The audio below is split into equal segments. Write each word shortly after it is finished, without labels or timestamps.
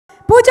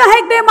Pooja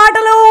Hegde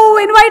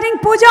Matalu, inviting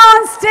Pooja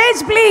on stage,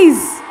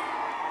 please.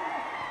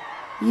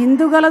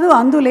 ఇందు గలదు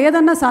అందు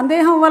లేదన్న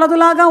సందేహం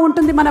వలదులాగా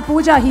ఉంటుంది మన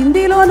పూజ.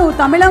 హిందీలోను,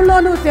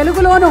 తమిళంలోను,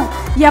 తెలుగులోను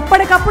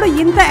ఎప్పటికప్పుడు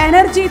ఇంత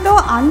ఎనర్జీతో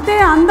అంతే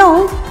అందం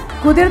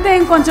కుదిరితే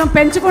ఇంకొంచెం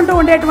పెంచుకుంటూ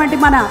ఉండేటువంటి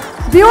మన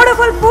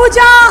beautiful puja.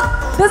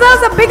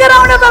 Deserves a bigger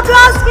round of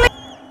applause, please.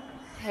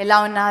 ఎలా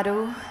ఉన్నారు?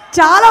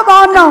 చాలా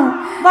బాగున్నాం.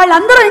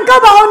 వాళ్ళందరూ ఇంకా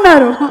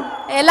బాగున్నారు.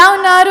 ఎలా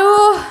ఉన్నారు?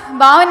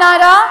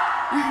 బాగున్నారా?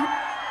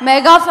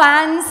 మెగా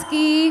ఫ్యాన్స్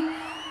కి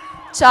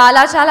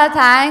చాలా చాలా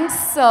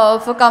thanks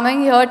for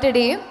coming here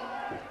today.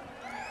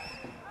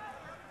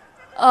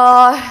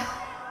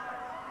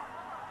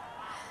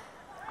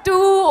 To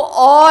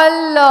all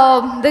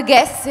the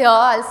guests here,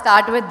 I'll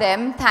start with them.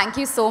 Thank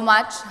you so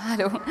much.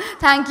 Hello.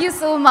 Thank you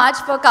so much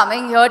for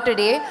coming here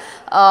today.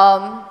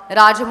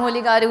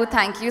 Rajamouli garu,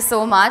 thank you so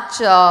much.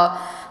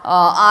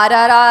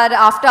 RRR,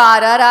 after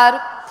RRR,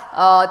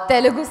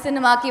 Telugu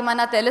cinema ki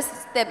mana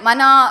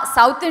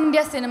South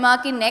India cinema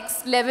ki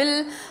next level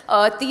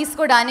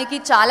teeskodaniki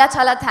chala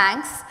chala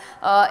thanks.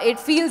 It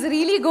feels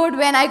really good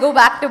when I go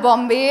back to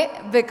Bombay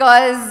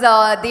because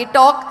they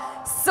talk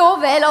so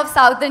well of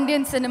South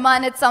Indian cinema,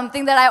 and it's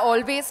something that I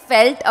always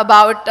felt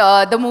about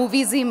the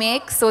movies we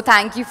make. So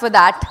thank you for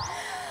that.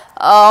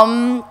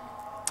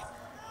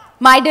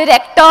 My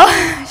director,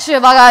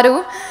 Shiva garu,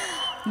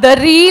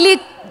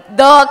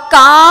 the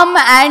calm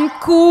and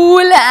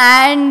cool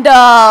and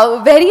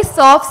very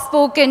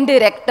soft-spoken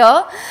director,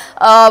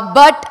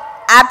 but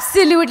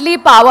absolutely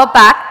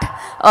power-packed.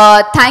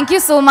 Thank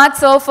you so much,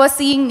 sir, for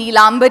seeing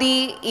Neelambari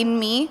in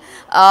me.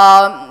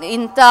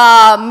 Inta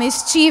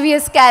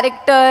mischievous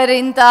character,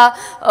 inta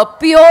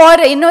pure,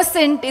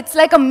 innocent. It's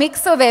like a mix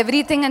of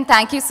everything, and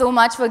thank you so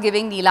much for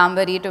giving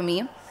Neelambari to me.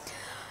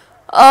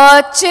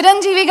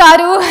 Chiranjeevi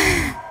garu,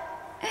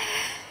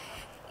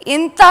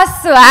 inta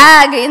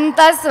swag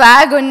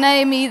unnai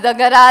mee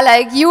dagara.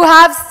 Like, you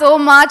have so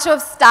much of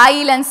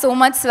style and so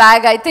much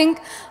swag. I think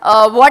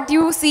what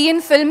you see in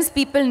films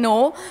people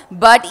know,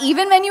 but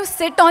even when you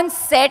sit on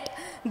set,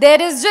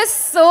 there is just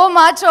so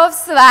much of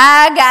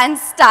swag and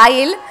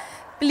style.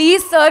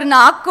 Please sir,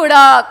 నాకు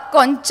కూడా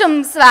కొంచెం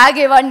swag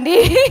ఇవ్వండి.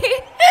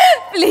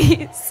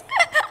 Please.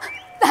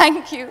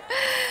 Thank you.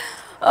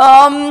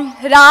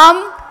 Ram,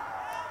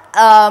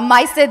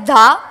 my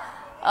Siddha,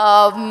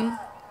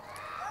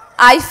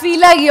 I feel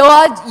like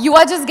you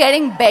are just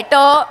getting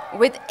better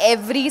with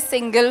every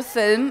single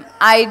film.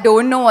 I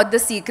don't know what the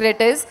secret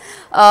is.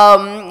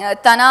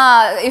 Tana,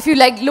 if you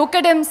like look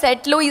at him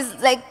set low, he's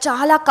like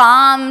chala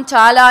calm,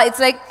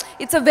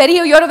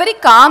 you're a very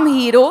calm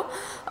hero.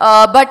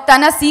 But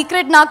Tana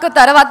secret naku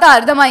taravata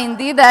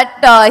ardhamaindi that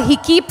he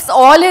keeps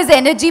all his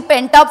energy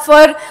pent up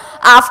for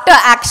after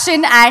action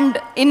and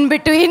in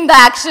between the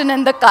action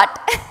and the cut.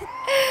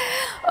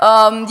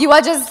 You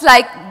are just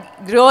like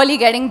really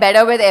getting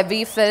better with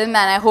every film,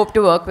 and I hope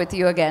to work with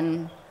you again.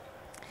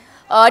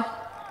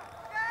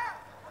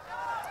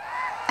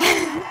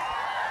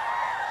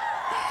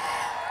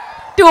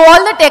 To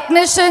all the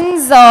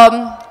technicians,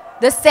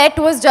 the set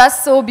was just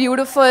so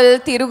beautiful.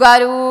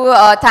 Tirugaru,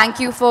 thank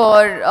you for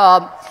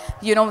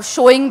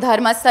showing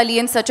Dharmasthali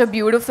in such a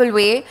beautiful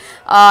way.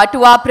 To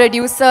our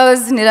producers,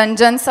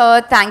 Niranjan sir,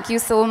 thank you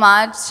so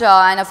much.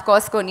 And of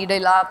course,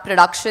 Konidela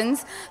Productions,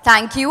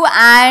 thank you.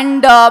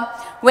 And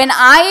when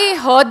I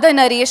heard the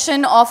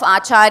narration of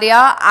Acharya,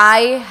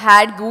 I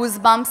had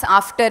goosebumps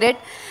after it.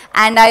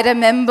 And I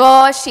remember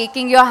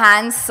shaking your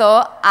hands, sir.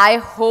 I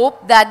hope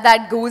that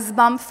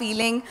goosebump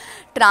feeling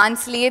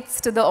translates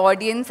to the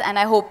audience, and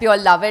I hope you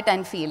all love it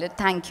and feel it.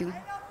 Thank you.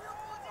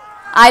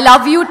 I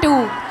love you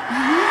too.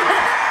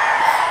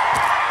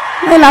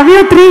 I love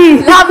you 3.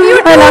 Love you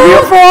 2. I love you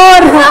 4,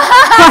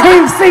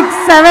 5, 6,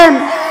 7.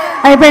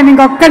 అయిపోయింది,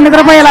 ఇంకొక్కటి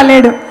నిద్రపోయేలా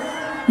లేడు.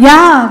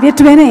 Yeah, we're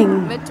twinning.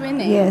 We're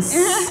twinning. Yes.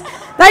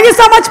 Thank you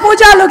so much,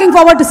 Pooja. Looking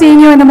forward to seeing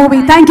you in the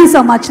movie. Thank you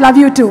so much. Love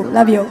you too.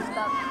 Love you.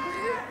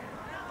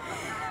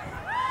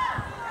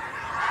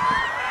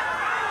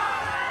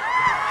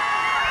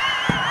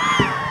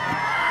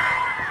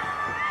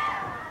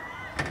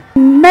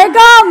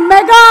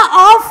 Mega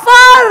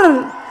offer.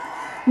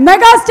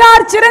 Megastar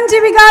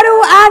Chiranjeevi garu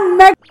and